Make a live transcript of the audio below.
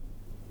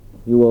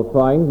You will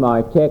find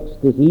my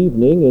text this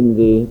evening in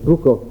the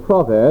book of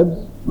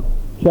Proverbs,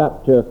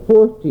 chapter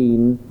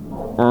 14,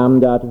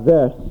 and at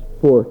verse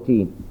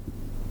 14.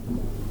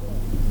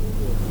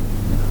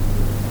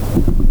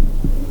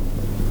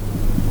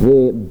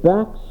 The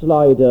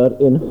backslider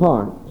in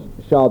heart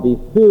shall be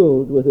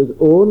filled with his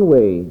own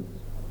ways,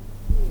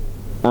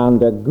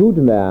 and a good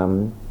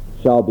man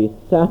shall be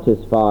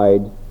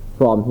satisfied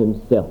from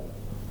himself.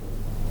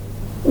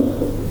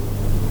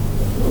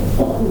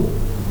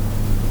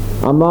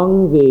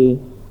 Among the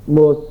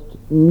most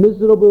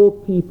miserable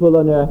people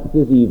on earth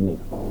this evening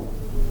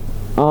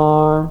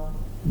are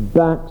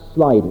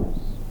backsliders,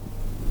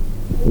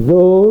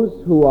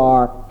 those who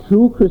are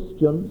true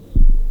Christians,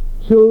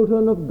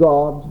 children of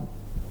God,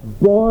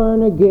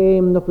 born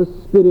again of the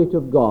Spirit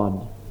of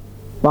God,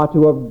 but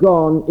who have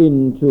gone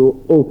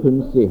into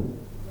open sin.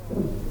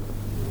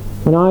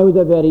 When I was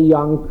a very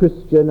young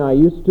Christian, I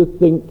used to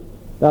think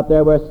that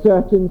there were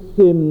certain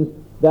sins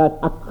that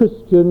a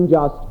Christian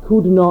just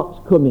could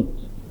not commit.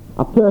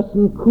 A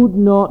person could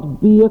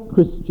not be a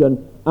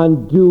Christian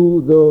and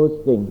do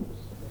those things.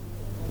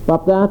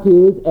 But that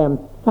is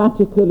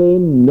emphatically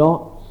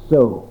not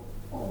so.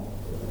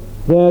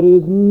 There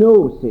is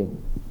no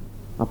sin,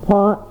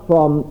 apart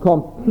from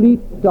complete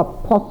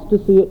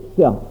apostasy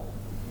itself,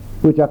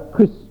 which a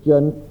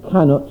Christian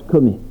cannot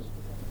commit.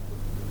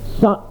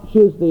 Such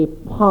is the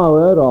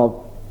power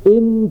of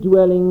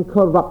indwelling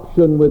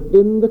corruption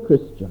within the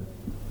Christian,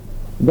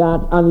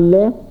 that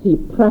unless he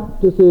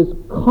practices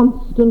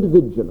constant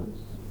vigilance,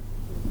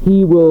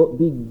 he will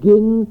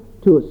begin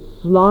to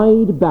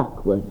slide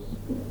backwards,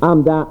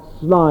 and that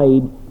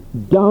slide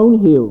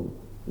downhill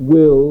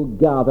will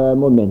gather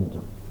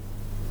momentum.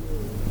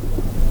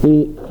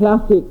 The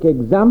classic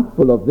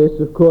example of this,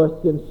 of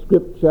course, in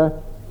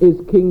Scripture is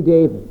King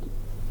David.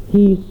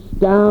 He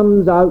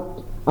stands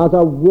out as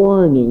a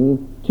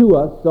warning to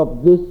us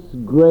of this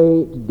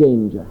great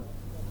danger.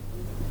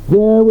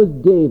 There was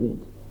David,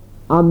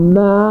 a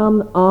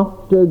man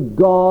after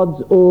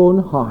God's own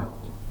heart,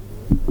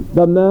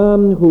 the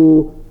man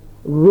who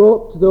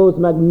wrote those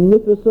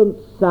magnificent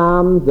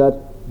psalms that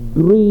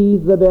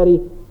breathe the very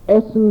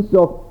essence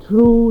of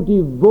true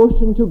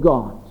devotion to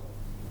God,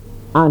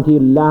 and he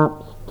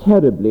lapsed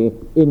terribly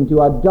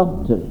into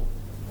adultery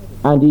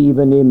and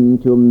even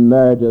into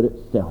murder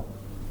itself.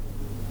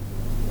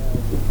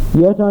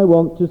 Yet I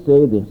want to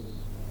say this,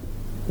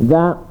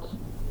 that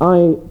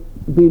I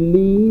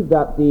believe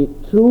that the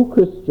true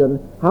Christian,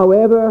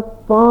 however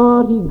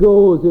far he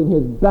goes in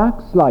his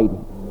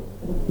backsliding,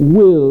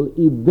 will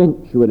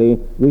eventually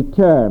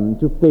return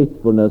to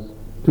faithfulness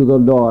to the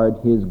Lord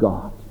his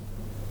God.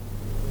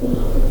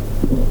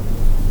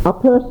 A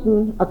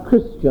person, a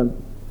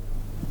Christian,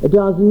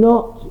 does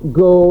not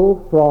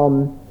go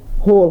from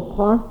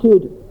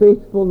wholehearted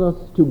faithfulness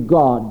to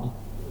God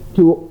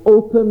to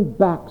open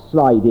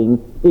backsliding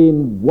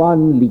in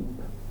one leap.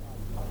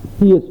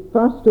 He is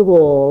first of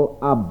all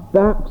a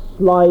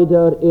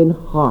backslider in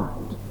heart,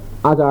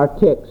 as our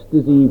text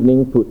this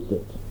evening puts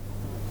it.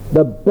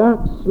 The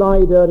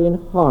backslider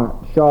in heart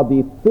shall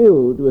be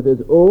filled with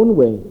his own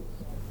ways,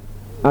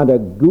 and a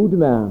good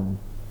man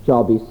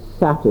shall be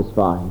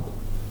satisfied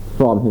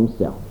from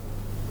himself.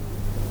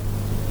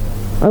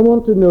 I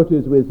want to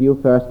notice with you,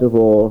 first of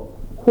all,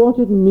 what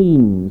it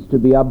means to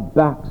be a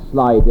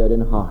backslider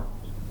in heart.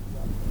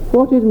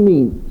 What it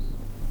means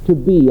to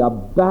be a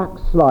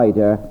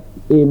backslider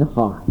in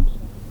heart.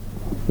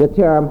 The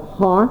term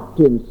heart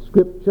in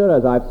Scripture,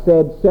 as I've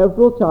said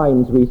several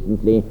times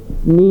recently,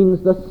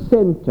 means the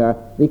center,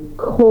 the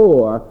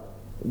core,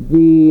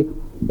 the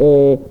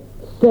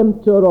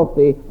center of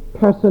the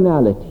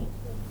personality.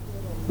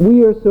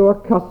 We are so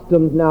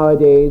accustomed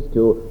nowadays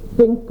to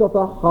think of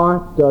the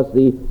heart as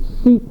the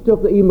seat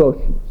of the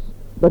emotions,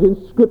 but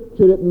in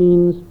Scripture it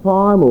means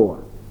far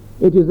more.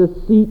 It is a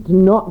seat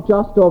not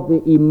just of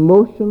the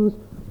emotions,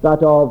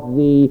 but of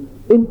the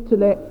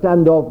intellect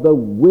and of the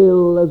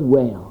will as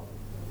well.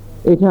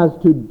 It has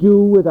to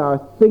do with our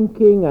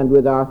thinking and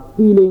with our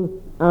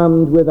feeling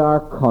and with our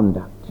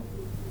conduct.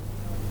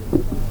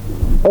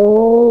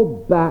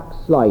 All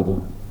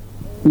backsliding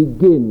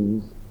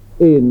begins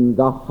in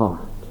the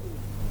heart.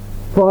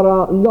 For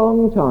a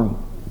long time,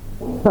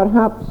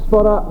 perhaps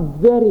for a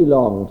very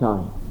long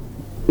time,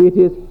 it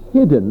is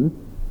hidden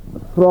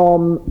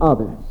from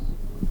others.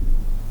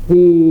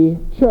 The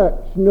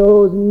church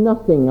knows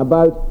nothing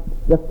about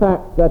the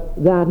fact that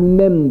that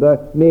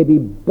member may be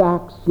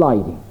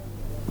backsliding.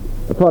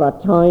 For a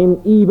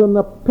time, even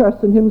the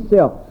person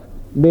himself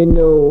may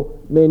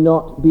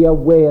not be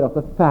aware of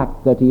the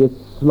fact that he is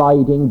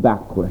sliding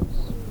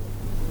backwards.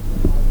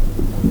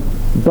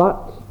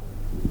 But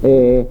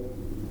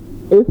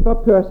if a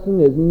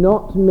person is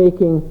not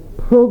making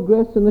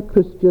progress in the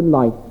Christian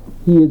life,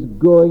 he is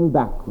going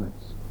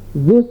backwards.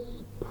 This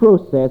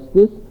process,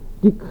 this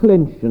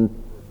declension,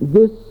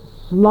 this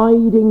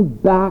sliding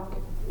back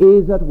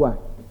is at work.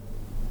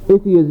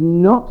 If he is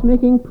not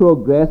making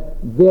progress,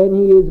 then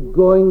he is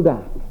going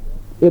back.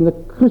 In the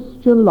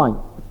Christian life,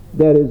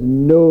 there is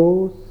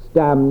no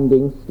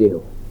standing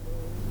still.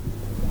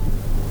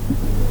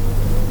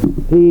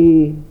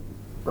 The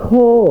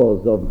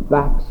cause of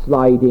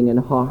backsliding in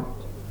heart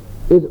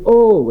is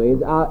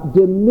always a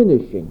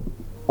diminishing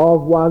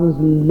of one's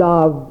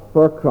love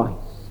for Christ.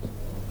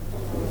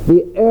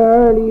 The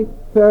early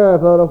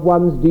fervor of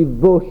one's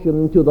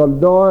devotion to the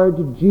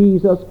Lord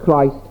Jesus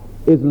Christ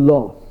is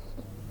lost.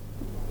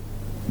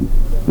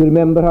 You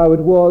remember how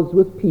it was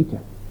with Peter.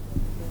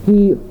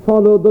 He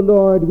followed the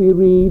Lord, we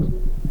read,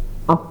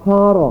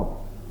 afar off,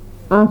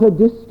 at a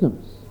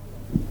distance,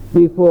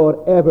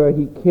 before ever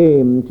he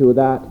came to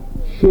that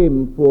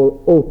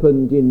shameful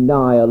open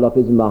denial of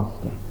his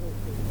master.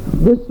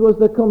 This was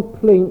the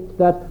complaint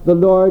that the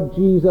Lord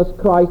Jesus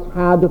Christ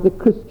had of the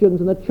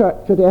Christians in the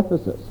church at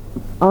Ephesus.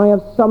 I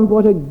have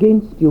somewhat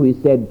against you, he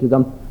said to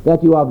them,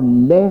 that you have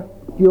left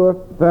your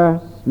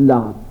first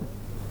love.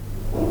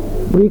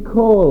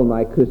 Recall,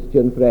 my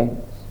Christian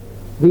friends,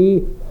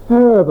 the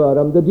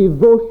fervor and the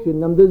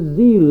devotion and the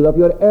zeal of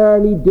your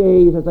early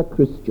days as a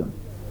Christian.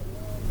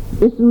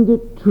 Isn't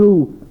it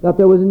true that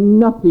there was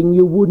nothing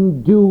you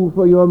wouldn't do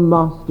for your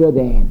master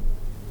then?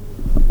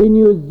 In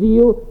your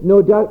zeal,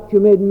 no doubt you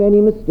made many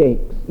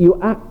mistakes.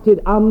 You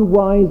acted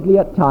unwisely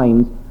at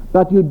times,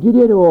 but you did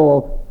it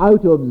all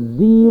out of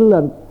zeal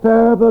and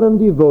fervor and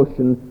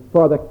devotion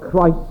for the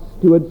Christ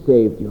who had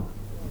saved you.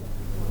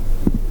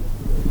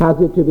 Has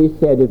it to be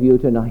said of you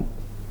tonight,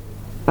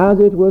 as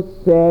it was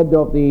said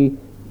of the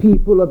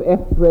people of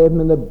Ephraim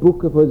in the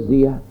book of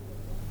Hosea,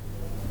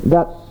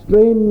 that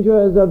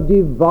strangers have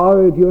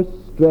devoured your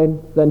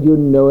strength and you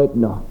know it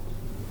not?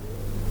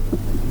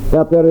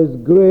 That there is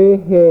grey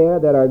hair,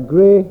 there are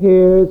grey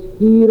hairs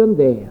here and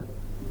there,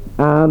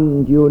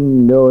 and you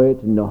know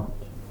it not.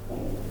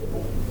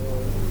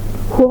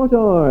 What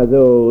are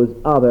those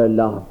other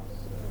loves,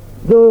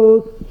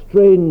 those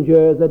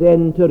strangers that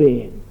enter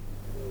in,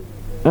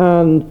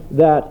 and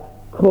that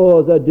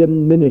cause a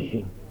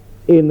diminishing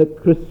in the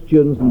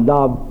Christian's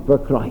love for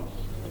Christ?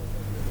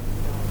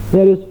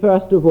 There is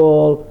first of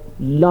all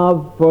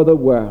love for the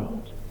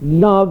world.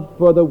 Love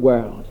for the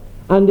world.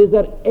 And is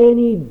there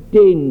any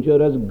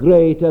danger as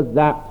great as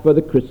that for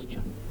the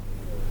Christian?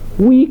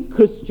 We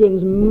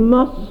Christians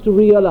must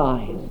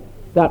realize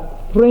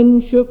that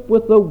friendship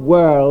with the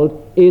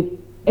world is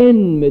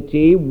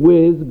enmity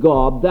with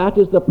God. That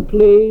is the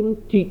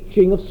plain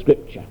teaching of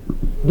Scripture.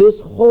 This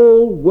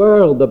whole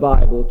world, the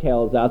Bible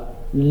tells us,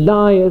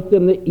 lieth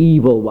in the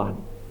evil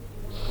one.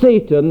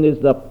 Satan is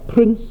the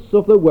prince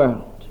of the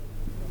world.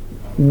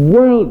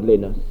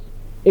 Worldliness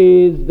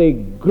is the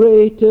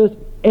greatest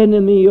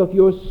enemy of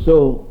your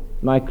soul,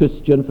 my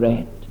Christian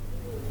friend.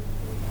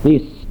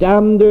 The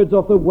standards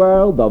of the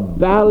world, the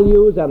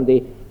values and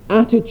the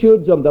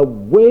attitudes and the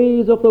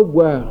ways of the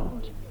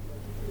world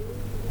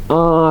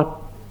are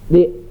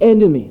the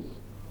enemies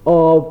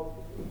of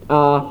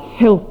a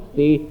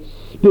healthy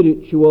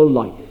spiritual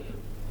life.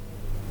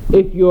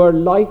 If your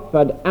life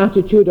and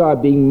attitude are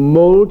being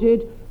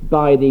molded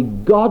by the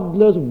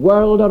godless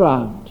world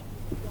around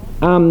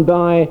and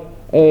by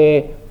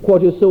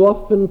what is so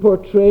often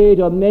portrayed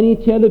on many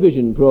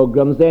television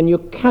programs, then you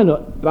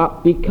cannot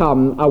but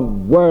become a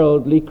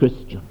worldly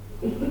Christian.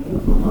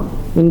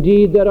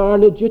 Indeed, there are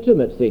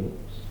legitimate things.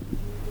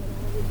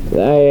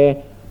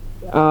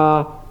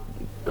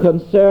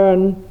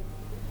 Concern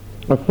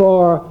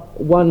for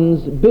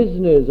one's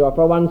business or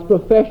for one's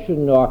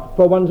profession or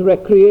for one's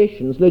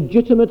recreations,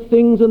 legitimate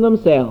things in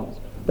themselves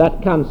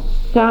that can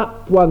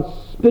sap one's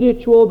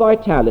spiritual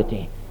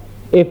vitality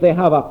if they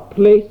have a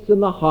place in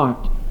the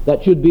heart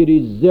that should be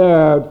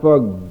reserved for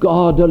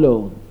God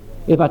alone.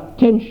 If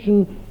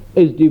attention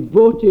is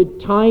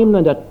devoted, time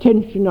and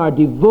attention are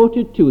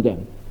devoted to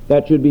them,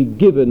 that should be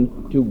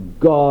given to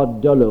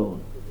God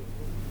alone.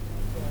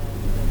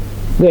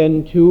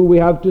 Then too we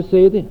have to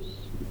say this,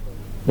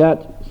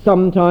 that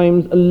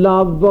sometimes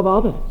love of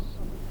others,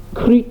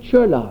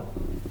 creature love,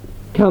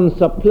 can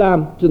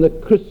supplant in the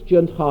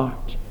Christian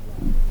heart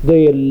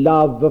the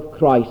love of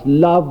Christ,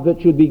 love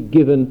that should be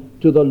given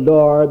to the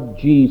Lord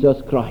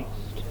Jesus Christ.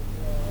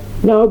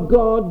 Now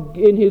God,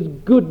 in his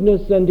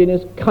goodness and in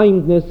his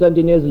kindness and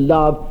in his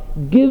love,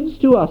 gives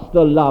to us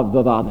the love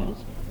of others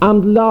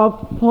and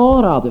love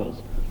for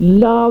others.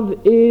 Love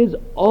is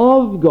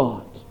of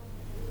God.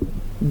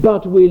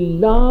 But we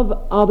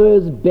love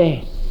others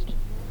best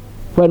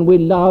when we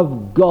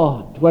love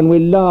God, when we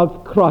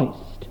love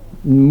Christ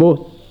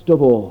most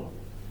of all.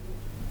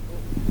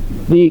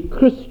 The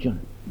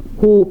Christian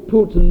who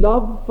puts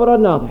love for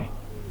another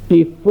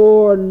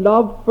before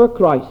love for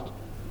Christ,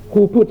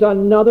 who puts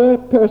another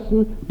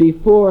person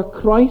before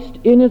Christ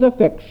in his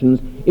affections,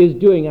 is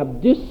doing a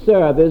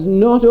disservice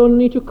not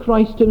only to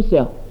Christ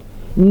himself,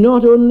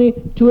 not only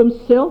to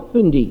himself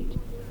indeed,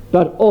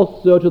 but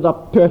also to the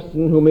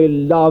person whom he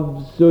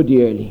loves so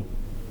dearly.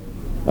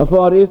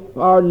 For if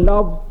our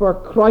love for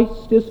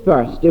Christ is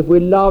first, if we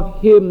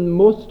love him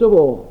most of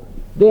all,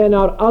 then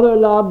our other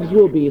loves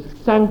will be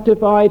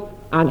sanctified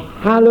and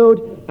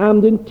hallowed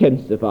and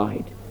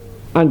intensified.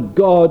 And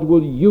God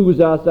will use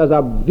us as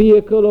a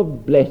vehicle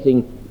of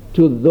blessing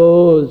to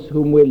those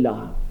whom we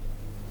love.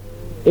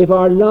 If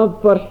our love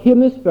for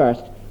him is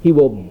first, he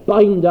will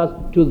bind us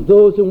to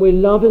those whom we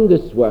love in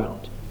this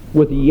world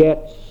with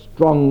yet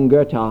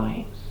stronger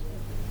ties.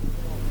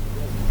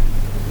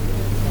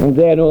 And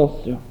then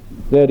also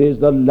there is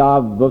the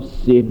love of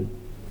sin.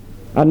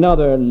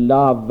 Another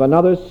love,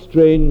 another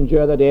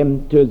stranger that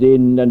enters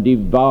in and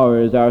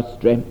devours our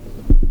strength.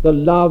 The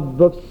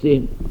love of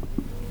sin.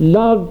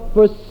 Love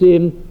for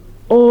sin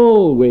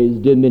always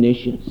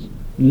diminishes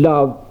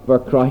love for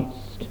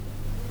Christ.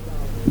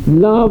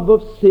 Love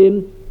of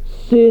sin,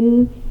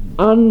 sin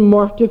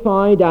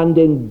unmortified and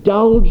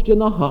indulged in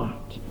the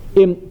heart,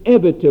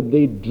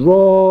 inevitably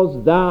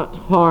draws that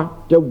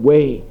heart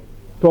away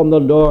from the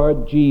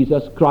Lord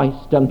Jesus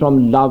Christ and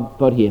from love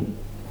for him.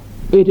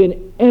 It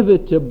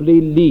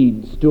inevitably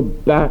leads to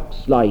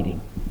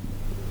backsliding.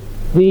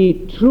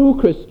 The true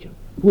Christian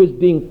who is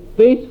being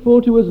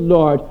faithful to his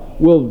Lord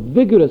will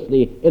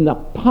vigorously, in the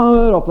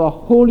power of the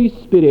Holy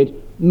Spirit,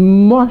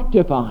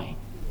 mortify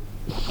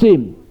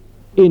sin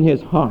in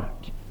his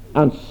heart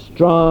and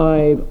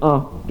strive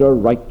after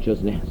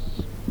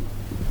righteousness.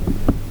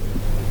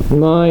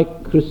 My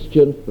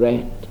Christian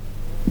friend,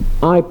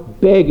 I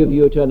beg of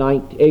you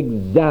tonight,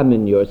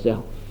 examine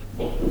yourself.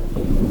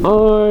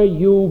 Are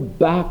you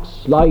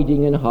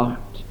backsliding in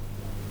heart?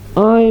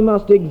 I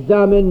must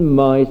examine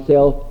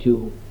myself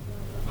too.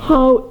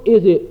 How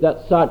is it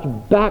that such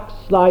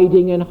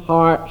backsliding in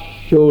heart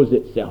shows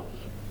itself?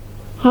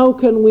 How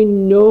can we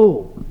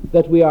know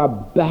that we are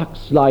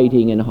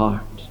backsliding in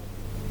heart?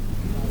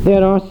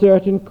 There are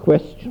certain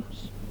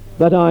questions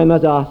that I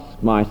must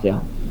ask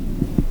myself.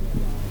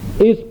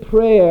 Is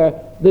prayer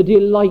the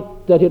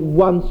delight that it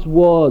once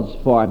was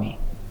for me?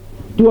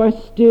 Do I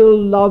still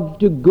love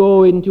to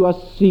go into a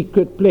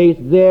secret place,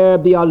 there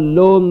be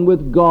alone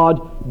with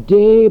God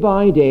day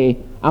by day,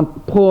 and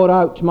pour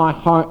out my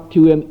heart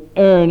to him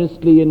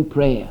earnestly in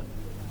prayer?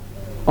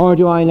 Or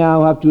do I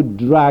now have to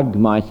drag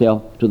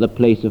myself to the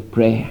place of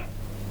prayer?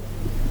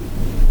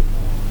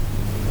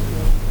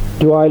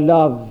 Do I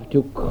love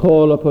to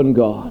call upon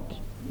God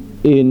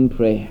in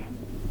prayer?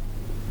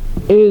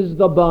 Is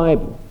the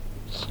Bible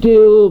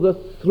still the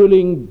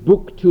thrilling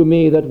book to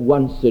me that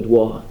once it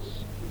was?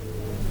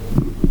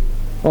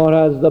 Or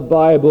has the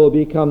Bible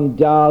become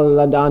dull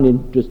and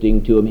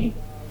uninteresting to me?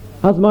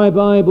 Has my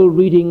Bible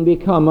reading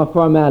become a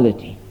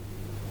formality?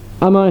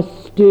 Am I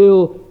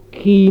still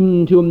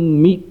keen to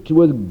meet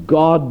with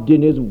God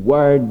in his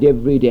word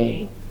every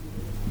day?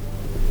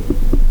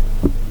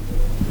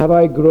 Have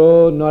I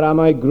grown, or am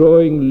I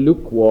growing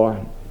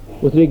lukewarm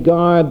with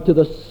regard to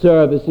the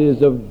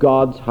services of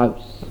God's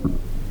house?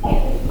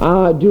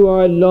 Do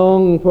I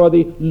long for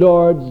the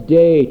Lord's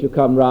day to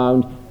come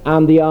round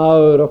and the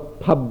hour of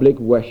public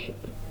worship?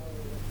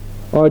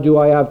 Or do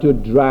I have to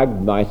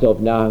drag myself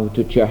now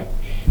to church?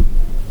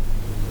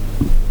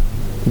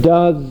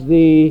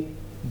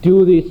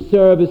 Do the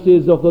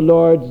services of the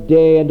Lord's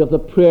day and of the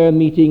prayer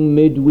meeting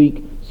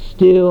midweek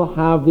still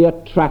have the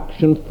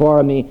attraction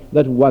for me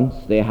that once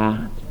they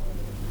had?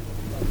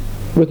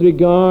 With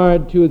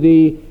regard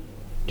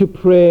to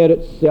prayer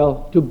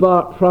itself, to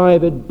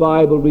private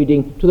Bible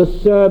reading, to the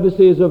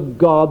services of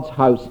God's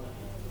house,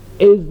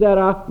 is there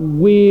a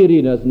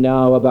weariness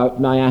now about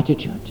my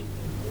attitude?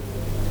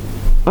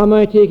 Am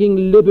I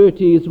taking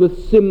liberties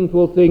with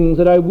sinful things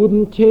that I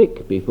wouldn't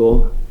take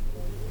before?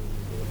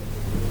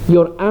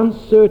 Your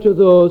answer to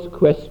those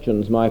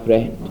questions, my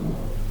friend,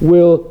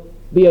 will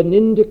be an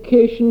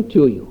indication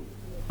to you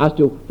as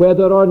to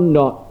whether or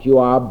not you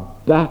are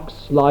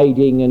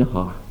backsliding in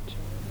heart.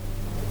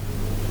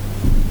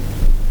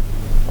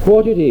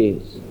 What it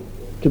is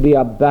to be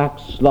a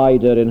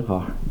backslider in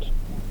heart.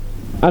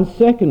 And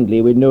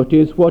secondly, we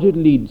notice what it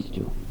leads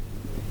to.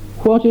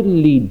 What it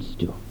leads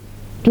to.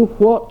 To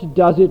what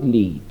does it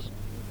lead?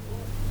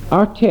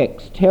 Our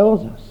text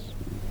tells us.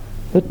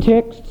 The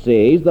text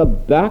says, the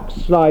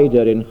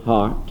backslider in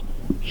heart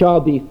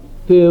shall be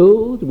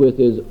filled with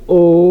his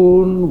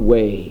own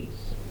ways.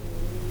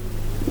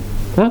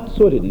 That's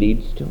what it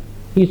leads to.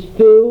 He's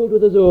filled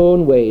with his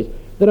own ways.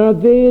 There are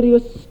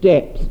various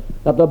steps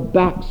that the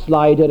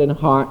backslider in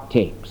heart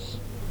takes.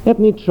 Let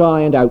me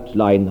try and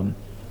outline them.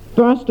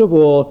 First of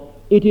all,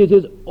 it is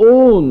his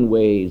own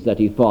ways that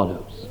he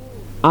follows,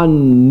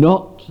 and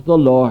not the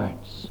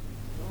Lord's.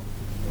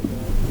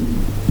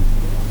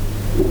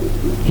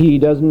 He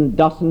doesn't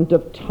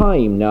have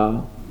time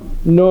now,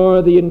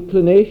 nor the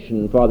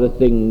inclination for the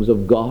things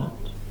of God.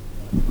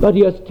 But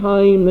he has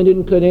time and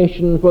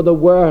inclination for the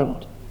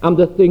world and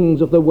the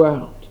things of the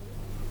world.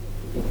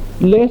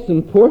 Less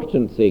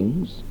important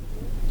things,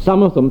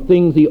 some of them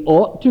things he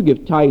ought to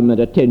give time and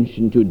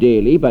attention to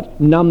daily, but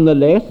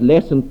nonetheless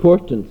less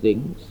important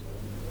things.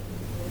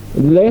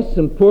 Less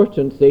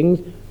important things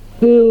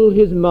fill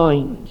his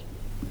mind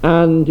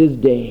and his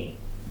day.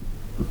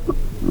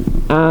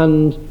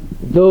 And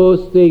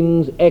those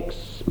things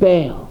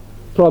expel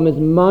from his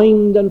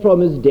mind and from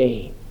his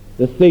day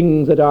the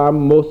things that are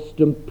most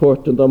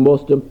important, the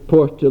most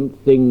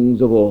important things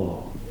of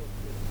all.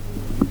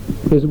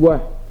 His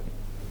work.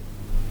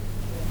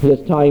 He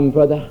has time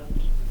for that.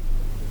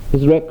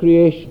 His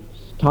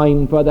recreations,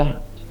 time for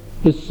that.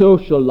 His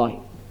social life,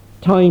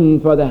 time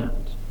for that,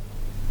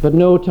 but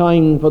no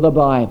time for the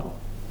Bible,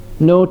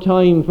 no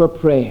time for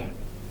prayer,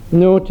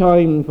 no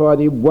time for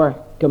the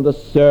work and the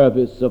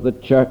service of the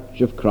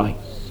Church of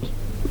Christ.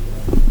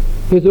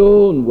 His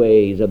own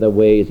ways are the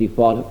ways he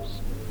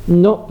follows,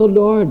 not the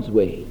Lord's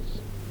ways.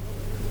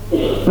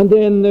 And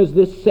then there's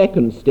this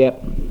second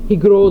step. He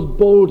grows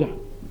bolder.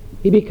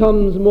 He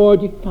becomes more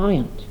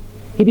defiant.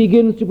 He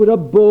begins to put a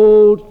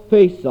bold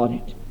face on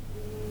it.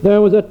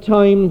 There was a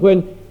time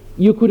when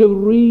you could have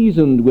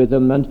reasoned with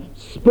him and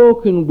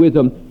spoken with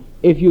him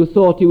if you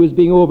thought he was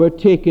being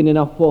overtaken in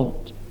a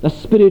fault. A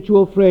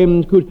spiritual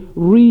friend could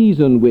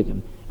reason with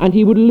him, and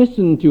he would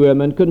listen to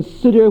him and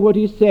consider what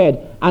he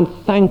said and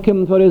thank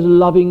him for his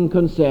loving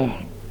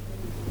concern.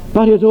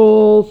 But it's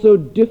all so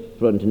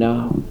different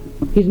now.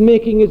 He's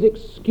making his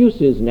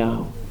excuses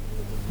now.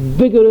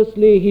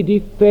 Vigorously he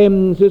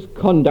defends his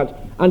conduct,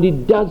 and he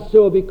does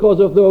so because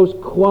of those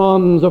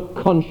qualms of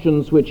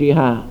conscience which he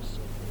has.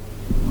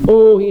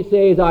 Oh, he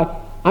says,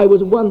 I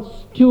was once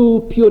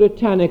too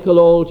puritanical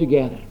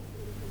altogether.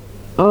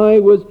 I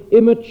was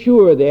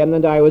immature then,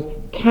 and I was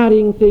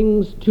carrying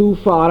things too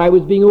far. I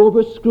was being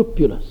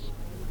over-scrupulous.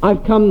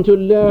 I've come to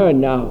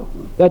learn now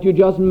that you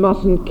just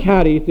mustn't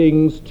carry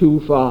things too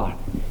far.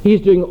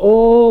 He's doing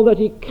all that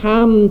he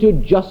can to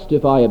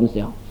justify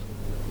himself,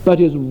 but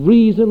his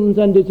reasons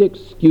and his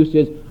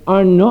excuses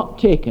are not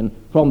taken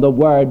from the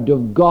Word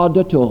of God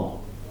at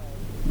all.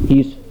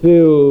 He's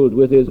filled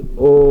with his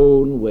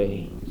own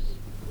ways.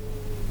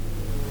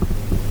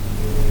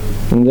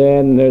 And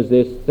then there's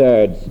this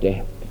third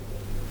step,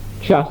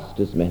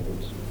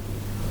 chastisement.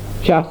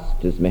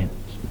 Chastisement.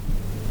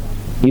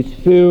 He's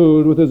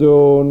filled with his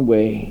own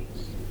ways.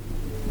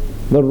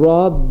 The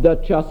rod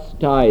that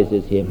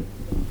chastises him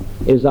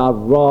is a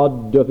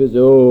rod of his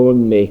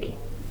own making.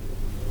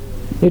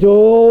 It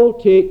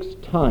all takes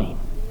time,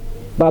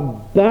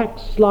 but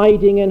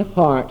backsliding in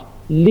heart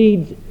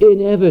leads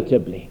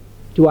inevitably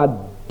to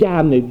a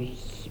damaged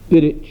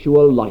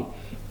spiritual life.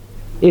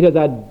 It has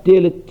a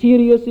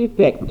deleterious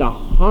effect, a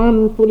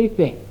harmful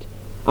effect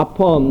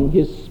upon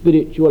his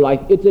spiritual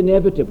life. It's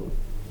inevitable.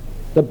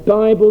 The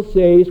Bible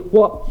says,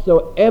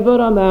 whatsoever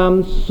a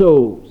man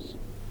sows,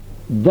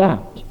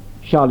 that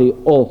shall he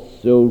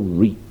also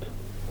reap.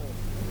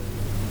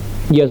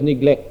 He has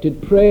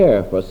neglected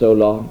prayer for so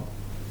long,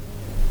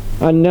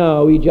 and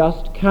now he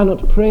just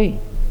cannot pray.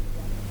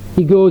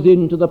 He goes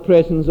into the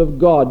presence of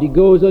God. He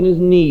goes on his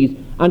knees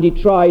and he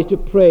tries to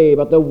pray,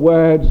 but the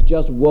words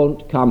just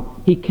won't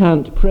come. He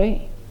can't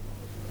pray.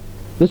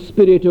 The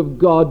Spirit of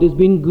God has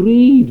been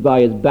grieved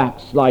by his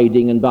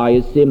backsliding and by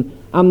his sin,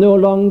 and no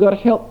longer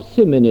helps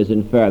him in his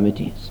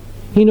infirmities.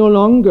 He no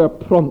longer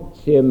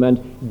prompts him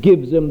and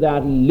gives him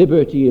that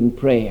liberty in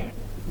prayer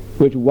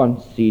which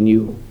once he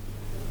knew.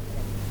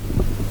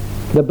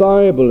 The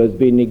Bible has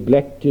been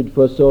neglected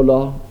for so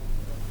long,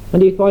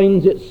 and he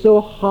finds it so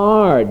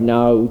hard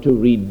now to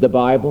read the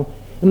Bible.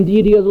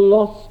 Indeed, he has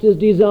lost his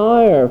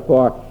desire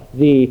for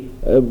the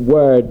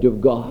Word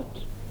of God.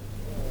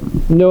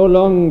 No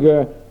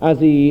longer, as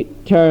he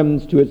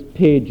turns to its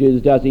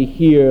pages, does he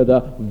hear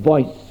the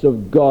voice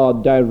of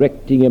God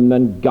directing him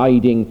and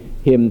guiding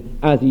him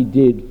as he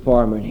did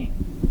formerly.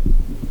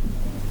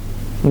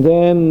 And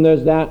then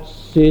there's that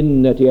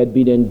sin that he had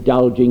been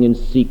indulging in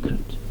secret.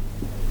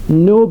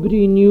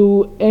 Nobody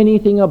knew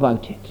anything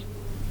about it,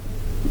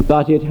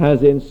 but it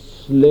has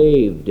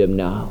enslaved him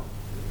now.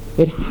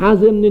 It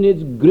has him in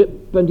its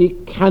grip, and he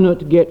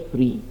cannot get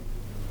free.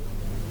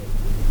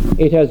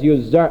 It has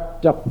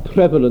usurped a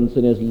prevalence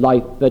in his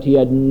life that he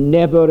had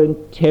never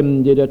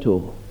intended at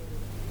all.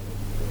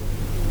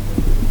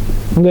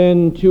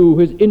 Then, too,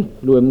 his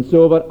influence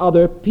over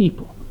other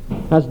people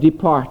has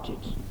departed.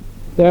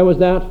 There was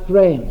that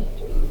friend,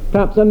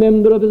 perhaps a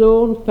member of his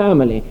own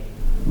family,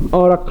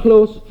 or a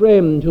close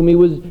friend whom he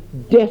was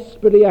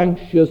desperately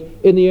anxious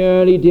in the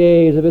early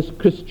days of his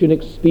Christian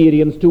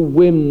experience to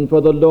win for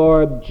the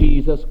Lord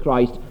Jesus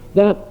Christ.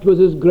 That was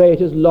his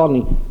greatest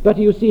longing. But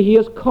you see, he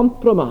has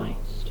compromised.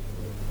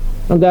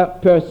 And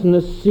that person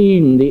has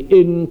seen the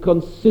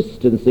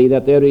inconsistency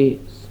that there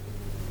is.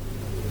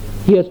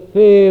 He has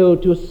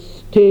failed to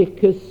take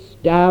his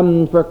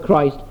stand for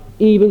Christ,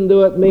 even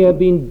though it may have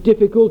been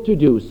difficult to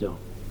do so.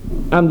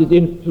 And his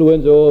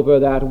influence over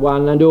that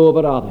one and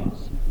over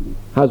others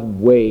has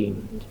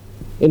waned.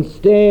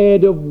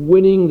 Instead of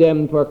winning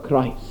them for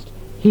Christ,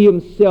 he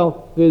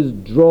himself is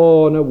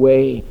drawn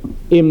away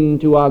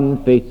into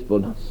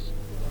unfaithfulness.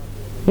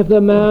 If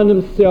the man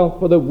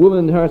himself or the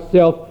woman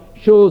herself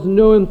shows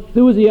no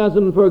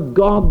enthusiasm for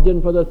God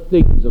and for the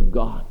things of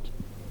God,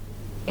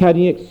 can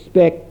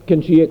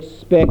she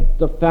expect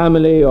the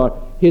family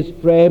or his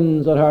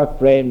friends or her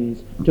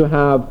friends to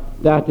have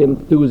that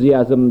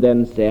enthusiasm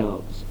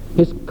themselves?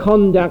 His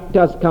conduct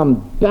has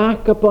come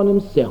back upon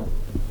himself.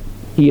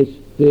 He is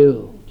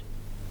filled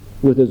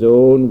with his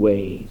own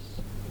ways.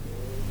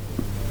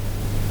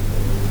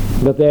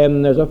 But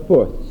then there's a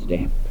fourth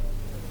step.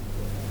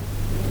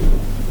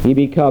 He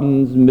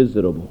becomes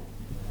miserable.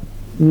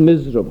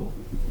 Miserable.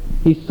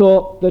 He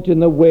thought that in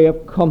the way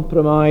of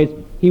compromise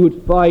he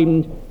would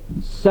find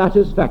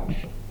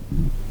satisfaction.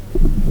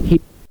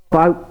 He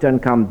out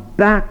and come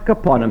back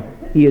upon him.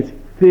 He is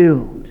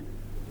filled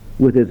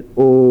with his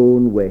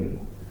own way.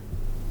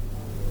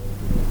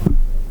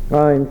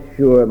 I'm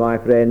sure, my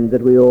friend,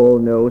 that we all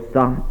know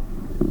some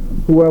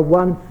who were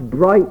once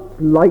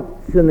bright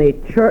lights in the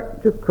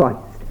Church of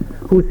Christ,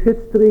 whose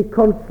history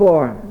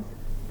conforms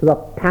to the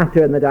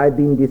pattern that I've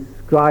been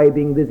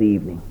describing this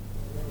evening.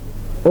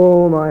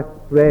 Oh, my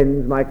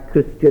friends, my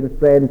Christian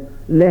friends,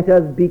 let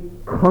us be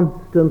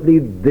constantly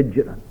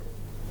vigilant.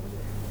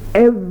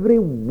 Every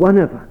one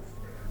of us,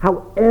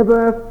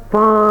 however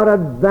far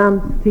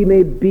advanced he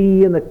may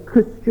be in the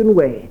Christian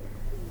way,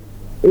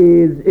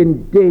 is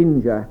in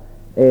danger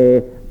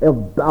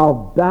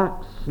of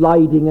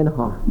backsliding in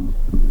heart.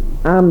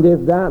 And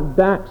if that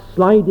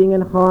backsliding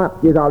in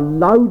heart is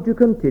allowed to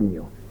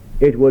continue,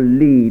 it will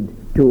lead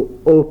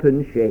to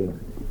open shame.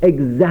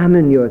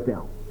 Examine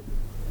yourself.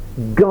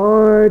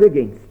 Guard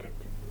against it.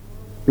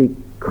 Be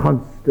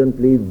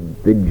constantly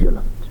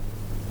vigilant.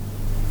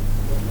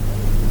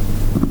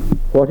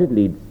 What it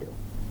leads to.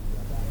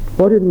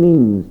 What it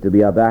means to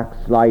be a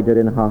backslider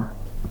in heart.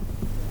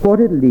 What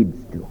it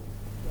leads to.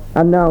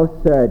 And now,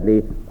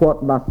 thirdly,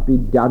 what must be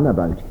done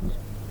about it?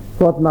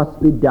 What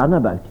must be done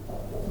about it?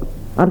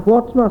 And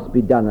what must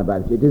be done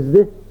about it is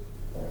this.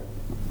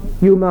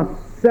 You must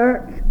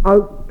search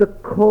out the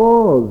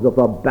cause of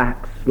a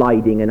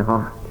backsliding in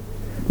heart.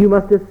 You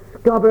must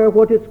discover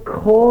what its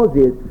cause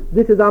is.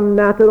 This is a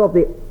matter of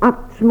the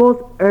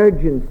utmost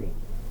urgency.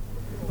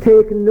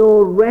 Take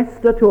no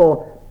rest at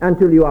all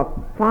until you have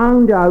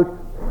found out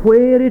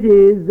where it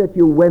is that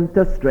you went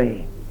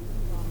astray.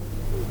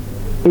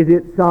 Is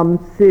it some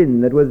sin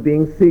that was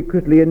being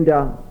secretly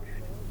indulged?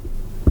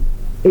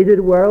 Is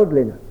it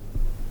worldliness?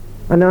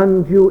 An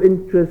undue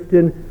interest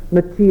in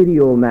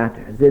material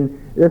matters, in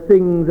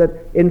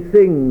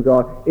things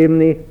or in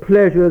the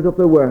pleasures of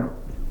the world?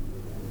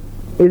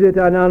 Is it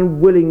an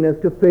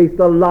unwillingness to face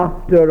the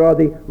laughter or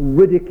the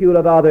ridicule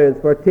of others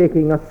for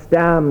taking a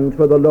stand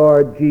for the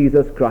Lord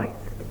Jesus Christ?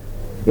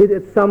 Is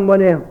it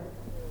someone else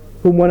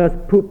whom one has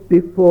put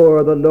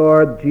before the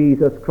Lord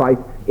Jesus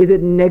Christ? Is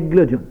it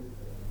negligence?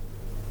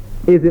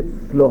 Is it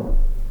sloth?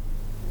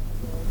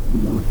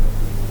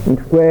 And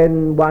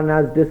when one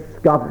has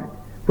discovered,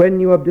 when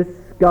you have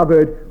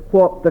discovered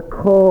what the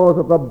cause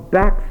of the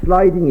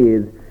backsliding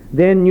is,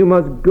 then you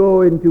must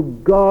go into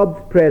God's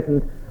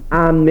presence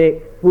and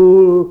make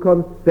full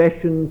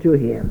confession to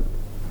Him.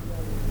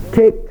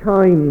 Take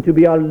time to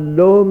be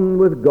alone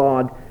with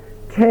God.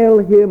 Tell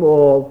Him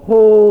all.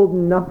 Hold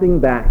nothing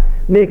back.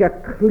 Make a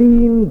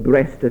clean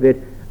breast of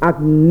it.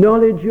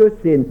 Acknowledge your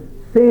sin.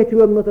 Say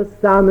to Him with the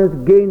psalmist,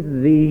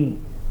 "Against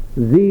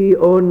Thee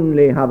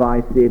only have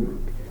I sinned.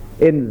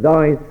 In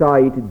Thy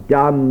sight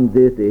done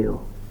this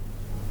ill."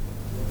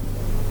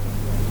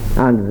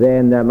 And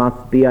then there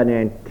must be an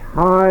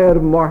entire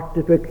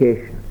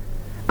mortification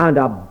and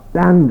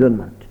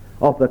abandonment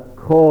of the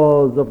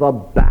cause of the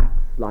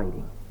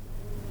backsliding.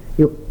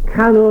 You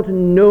cannot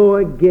know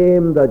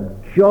again the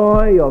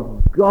joy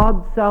of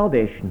God's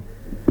salvation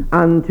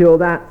until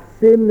that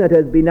sin that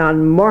has been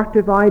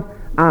unmortified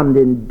and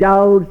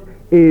indulged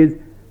is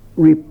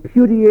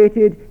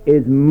repudiated,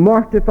 is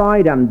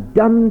mortified and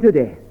done to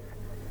death,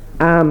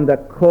 and the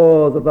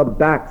cause of the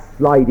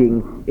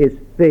backsliding is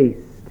faced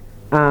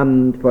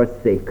and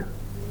forsaken.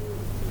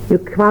 You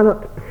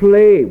cannot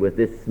play with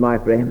this, my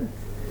friends.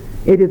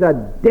 It is a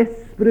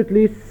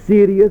desperately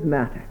serious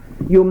matter.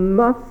 You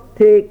must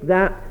take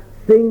that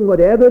thing,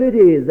 whatever it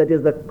is that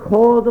is the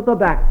cause of the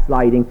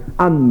backsliding,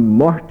 and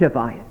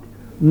mortify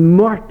it.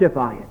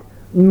 Mortify it.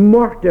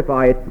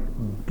 Mortify it.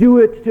 Do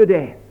it to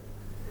death.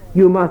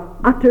 You must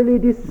utterly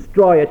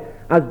destroy it,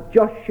 as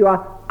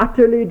Joshua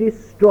utterly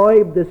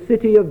destroyed the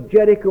city of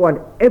Jericho and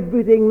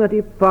everything that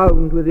he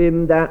found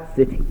within that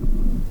city.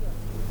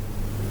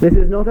 This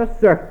is not a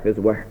surface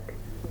work.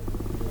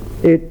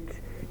 It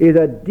is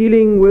a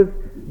dealing with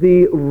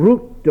the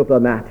root of the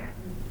matter.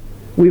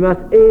 We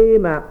must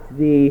aim at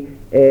the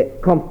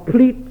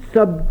complete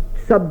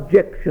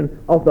subjection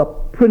of the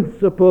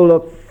principle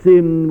of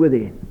sin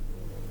within.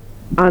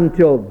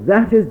 Until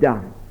that is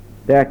done,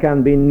 there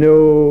can be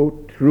no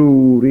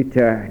true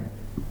return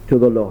to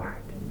the Lord.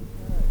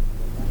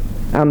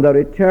 And the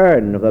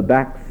return of a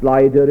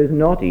backslider is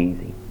not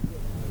easy.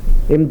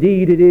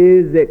 Indeed, it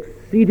is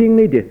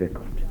exceedingly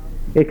difficult.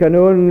 It can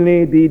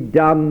only be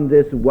done,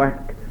 this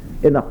work,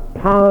 in the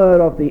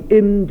power of the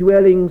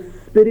indwelling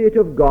Spirit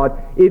of God.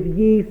 If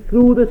ye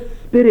through the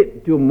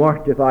Spirit do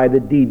mortify the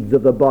deeds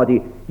of the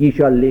body, ye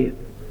shall live.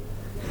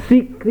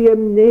 Seek the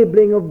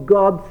enabling of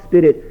God's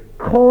Spirit.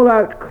 Call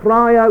out,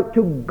 cry out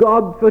to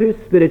God for His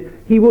Spirit.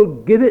 He will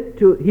give His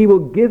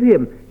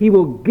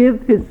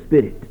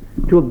Spirit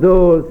to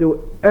those who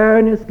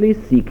earnestly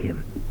seek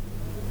Him.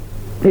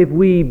 If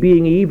we,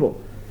 being evil,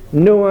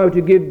 know how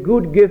to give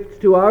good gifts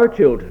to our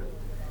children,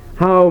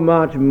 how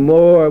much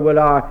more will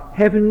our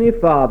Heavenly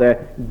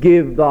Father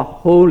give the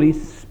Holy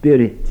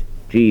Spirit,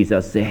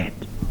 Jesus said,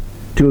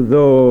 to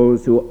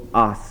those who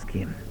ask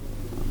Him.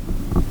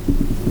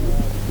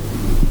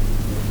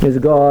 Is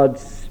God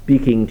speaking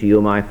speaking to you,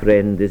 my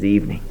friend, this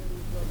evening.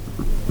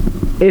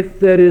 If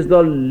there is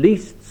the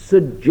least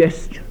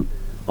suggestion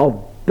of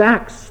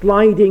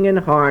backsliding in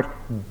heart,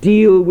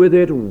 deal with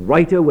it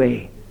right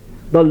away.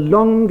 The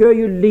longer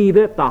you leave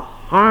it, the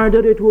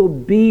harder it will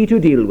be to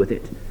deal with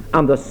it,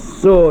 and the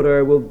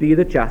sorer will be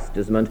the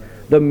chastisement,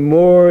 the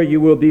more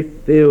you will be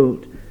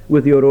filled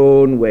with your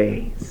own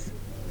ways.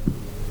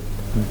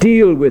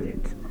 Deal with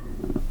it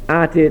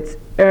at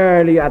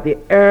the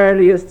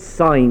earliest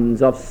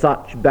signs of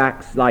such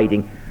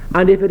backsliding,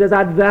 and if it has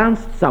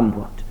advanced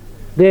somewhat,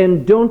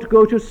 then don't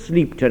go to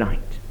sleep tonight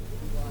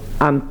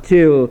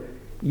until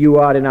you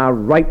are in a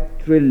right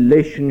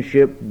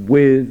relationship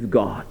with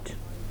God.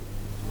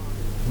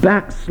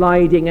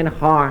 Backsliding in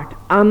heart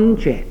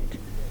unchecked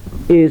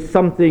is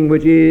something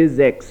which is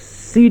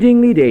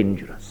exceedingly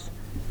dangerous.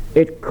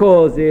 It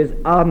causes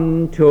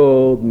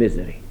untold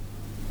misery.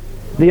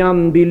 The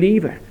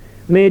unbeliever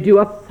may do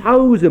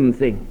 1,000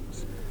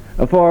 things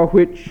for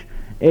which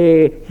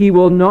he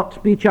will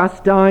not be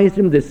chastised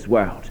in this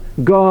world.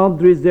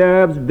 God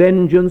reserves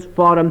vengeance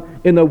for him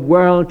in the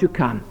world to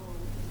come.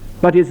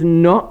 But it's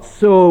not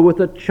so with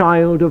a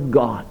child of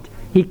God.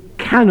 He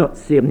cannot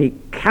sin. He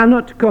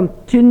cannot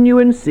continue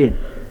in sin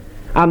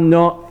and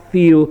not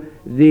feel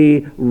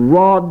the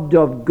rod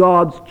of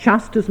God's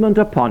chastisement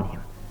upon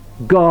him.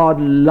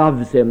 God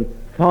loves him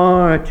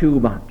far too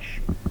much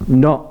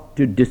not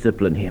to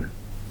discipline him.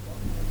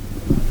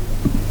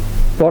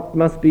 What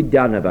must be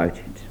done about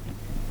it?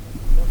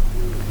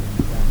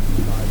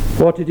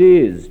 What it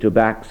is to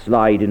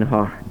backslide in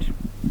heart,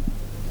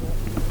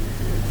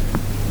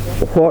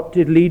 what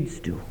it leads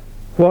to,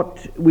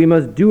 what we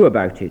must do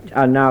about it,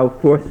 and now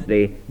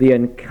fourthly, the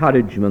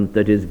encouragement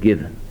that is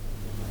given.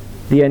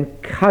 The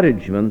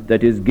encouragement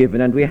that is given,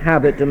 and we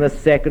have it in the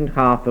second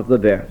half of the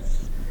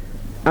verse.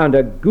 And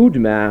a good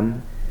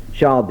man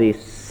shall be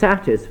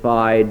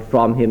satisfied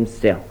from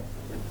himself.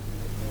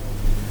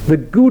 The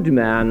good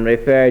man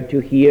referred to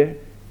here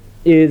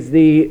is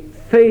the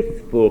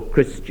faithful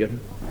Christian,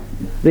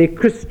 the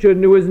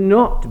Christian who is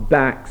not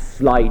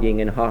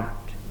backsliding in heart.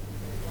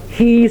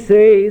 He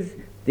says,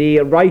 the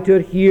writer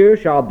here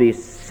shall be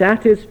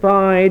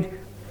satisfied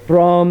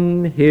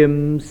from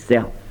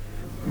himself.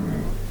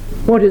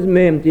 What is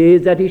meant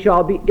is that he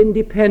shall be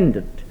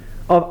independent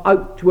of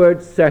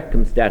outward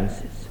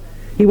circumstances.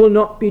 He will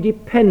not be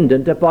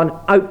dependent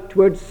upon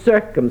outward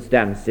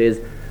circumstances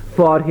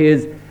for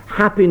his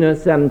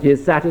happiness and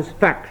his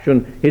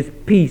satisfaction, his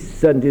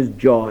peace and his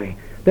joy.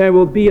 There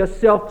will be a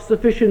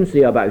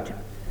self-sufficiency about him.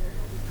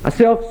 A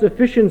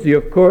self-sufficiency,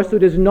 of course,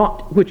 which is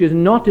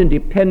not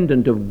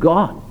independent of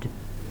God,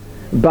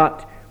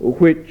 but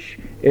which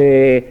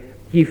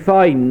he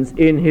finds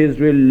in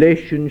his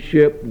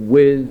relationship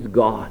with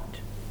God.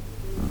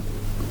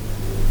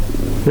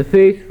 The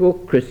faithful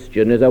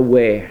Christian is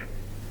aware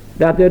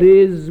that there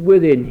is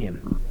within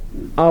him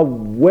a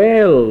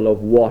well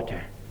of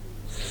water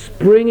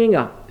springing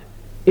up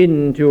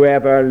into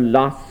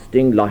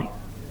everlasting life.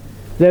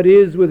 There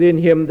is within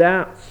him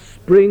that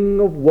spring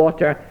of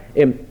water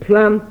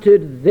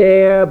implanted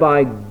there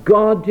by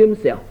God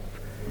himself,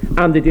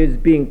 and it is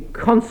being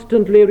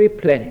constantly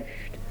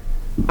replenished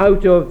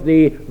out of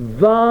the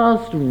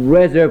vast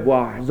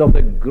reservoirs of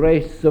the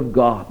grace of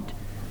God,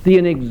 the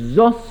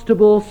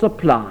inexhaustible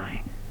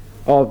supply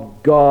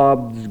of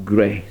God's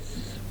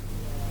grace.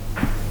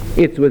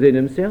 It's within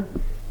himself.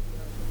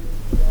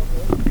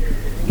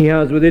 He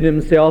has within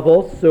himself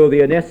also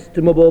the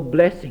inestimable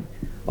blessing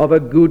of a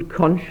good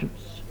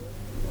conscience.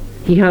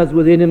 He has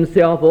within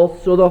himself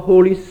also the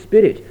Holy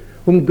Spirit,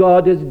 whom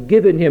God has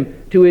given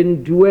him to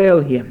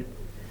indwell him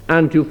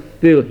and to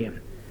fill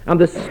him.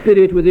 And the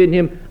Spirit within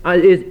him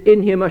is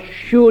in him,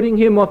 assuring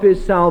him of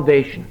his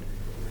salvation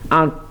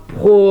and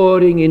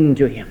pouring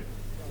into him,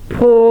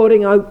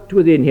 pouring out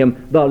within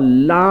him the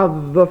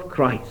love of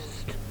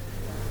Christ.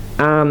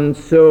 And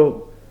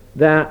so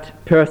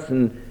that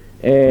person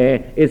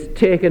is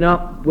taken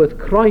up with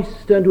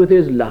Christ and with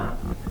his love,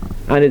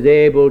 and is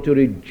able to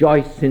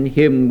rejoice in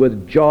him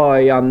with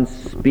joy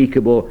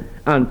unspeakable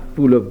and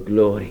full of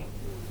glory.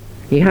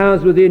 He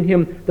has within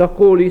him the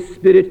Holy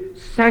Spirit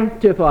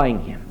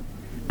sanctifying him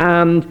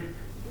and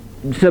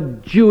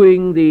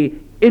subduing the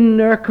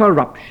inner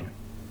corruption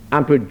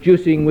and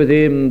producing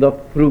within the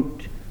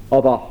fruit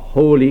of a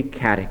holy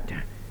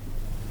character.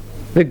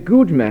 The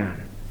good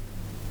man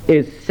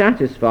is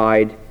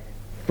satisfied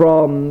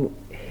from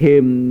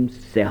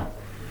himself.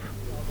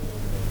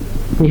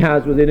 He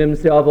has within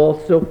himself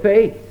also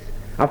faith,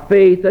 a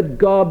faith that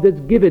God has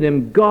given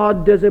him.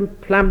 God has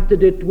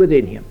implanted it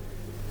within him,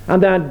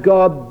 and that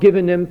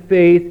God-given him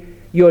faith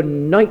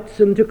unites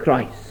him to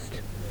Christ.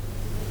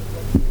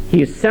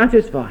 He is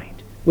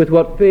satisfied with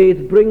what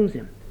faith brings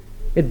him.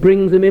 It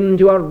brings him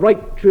into a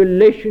right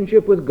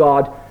relationship with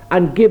God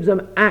and gives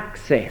him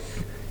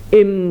access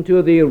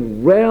into the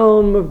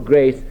realm of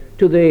grace,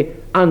 to the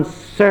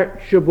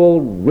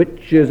unsearchable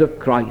riches of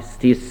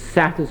Christ. He is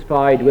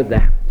satisfied with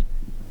that.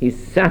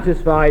 He's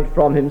satisfied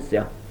from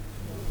himself.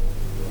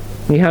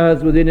 He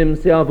has within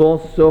himself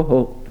also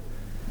hope,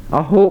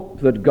 a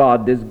hope that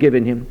God has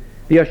given him,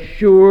 the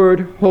assured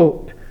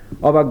hope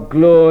of a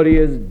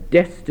glorious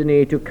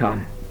destiny to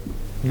come.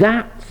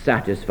 That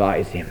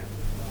satisfies him.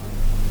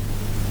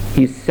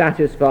 He's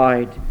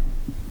satisfied.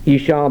 He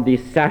shall be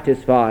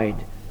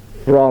satisfied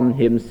from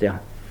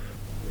himself.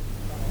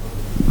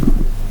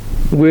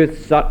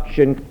 With such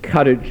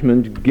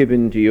encouragement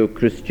given to you,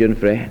 Christian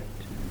friend,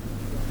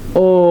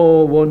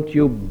 oh, won't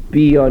you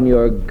be on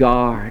your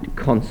guard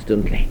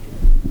constantly?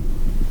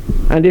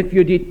 And if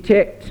you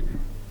detect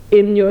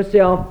in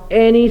yourself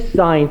any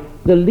sign,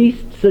 the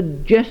least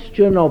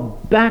suggestion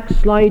of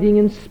backsliding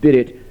in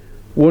spirit,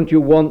 won't you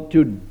want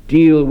to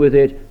deal with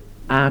it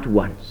at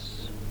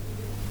once?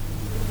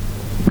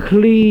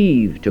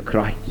 Cleave to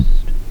Christ.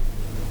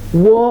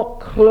 Walk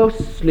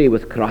closely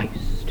with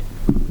Christ.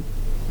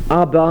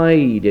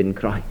 Abide in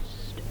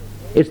Christ.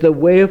 It's the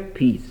way of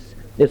peace.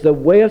 It's the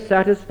way of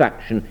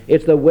satisfaction.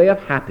 It's the way of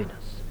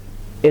happiness.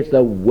 It's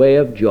the way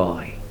of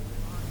joy.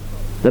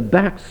 The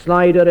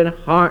backslider in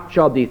heart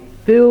shall be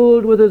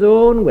filled with his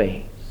own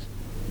ways.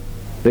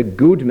 The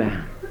good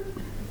man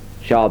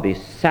shall be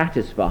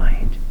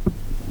satisfied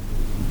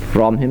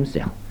from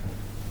himself.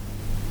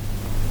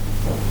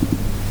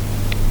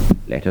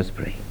 Let us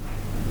pray.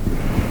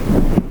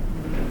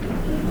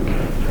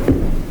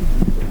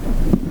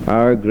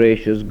 Our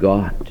gracious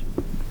God,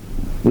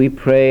 we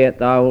pray that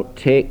thou wilt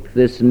take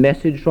this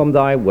message from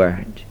thy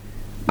word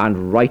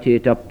and write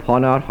it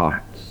upon our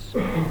hearts.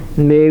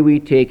 May we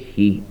take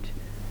heed.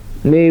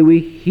 May we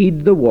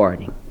heed the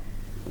warning.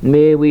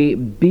 May we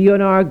be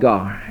on our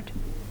guard.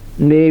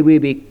 May we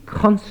be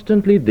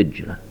constantly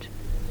vigilant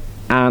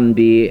and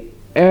be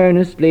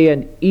earnestly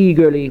and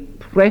eagerly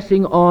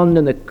pressing on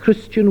in the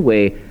Christian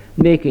way,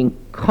 making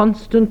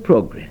constant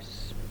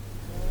progress,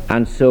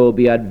 and so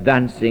be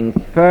advancing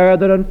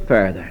further and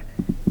further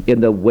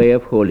in the way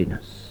of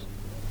holiness.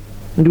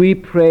 And we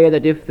pray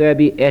that if there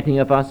be any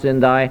of us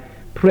in thy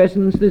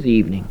presence this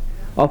evening,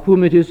 of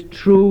whom it is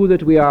true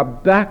that we are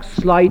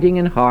backsliding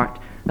in heart,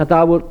 that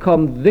thou wilt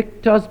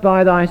convict us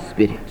by thy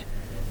Spirit,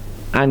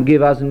 and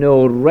give us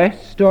no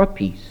rest or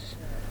peace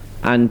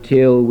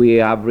until we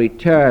have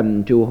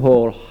returned to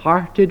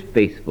wholehearted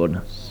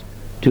faithfulness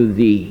to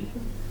thee,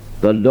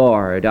 the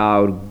Lord,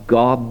 our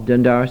God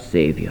and our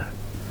Saviour.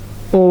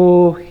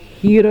 Oh,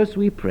 hear us,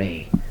 we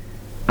pray,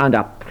 and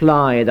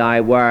apply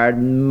thy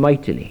word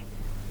mightily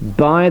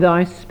by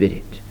thy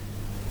Spirit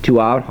to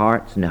our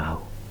hearts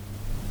now.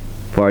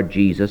 For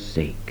Jesus'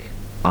 sake.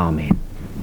 Amen.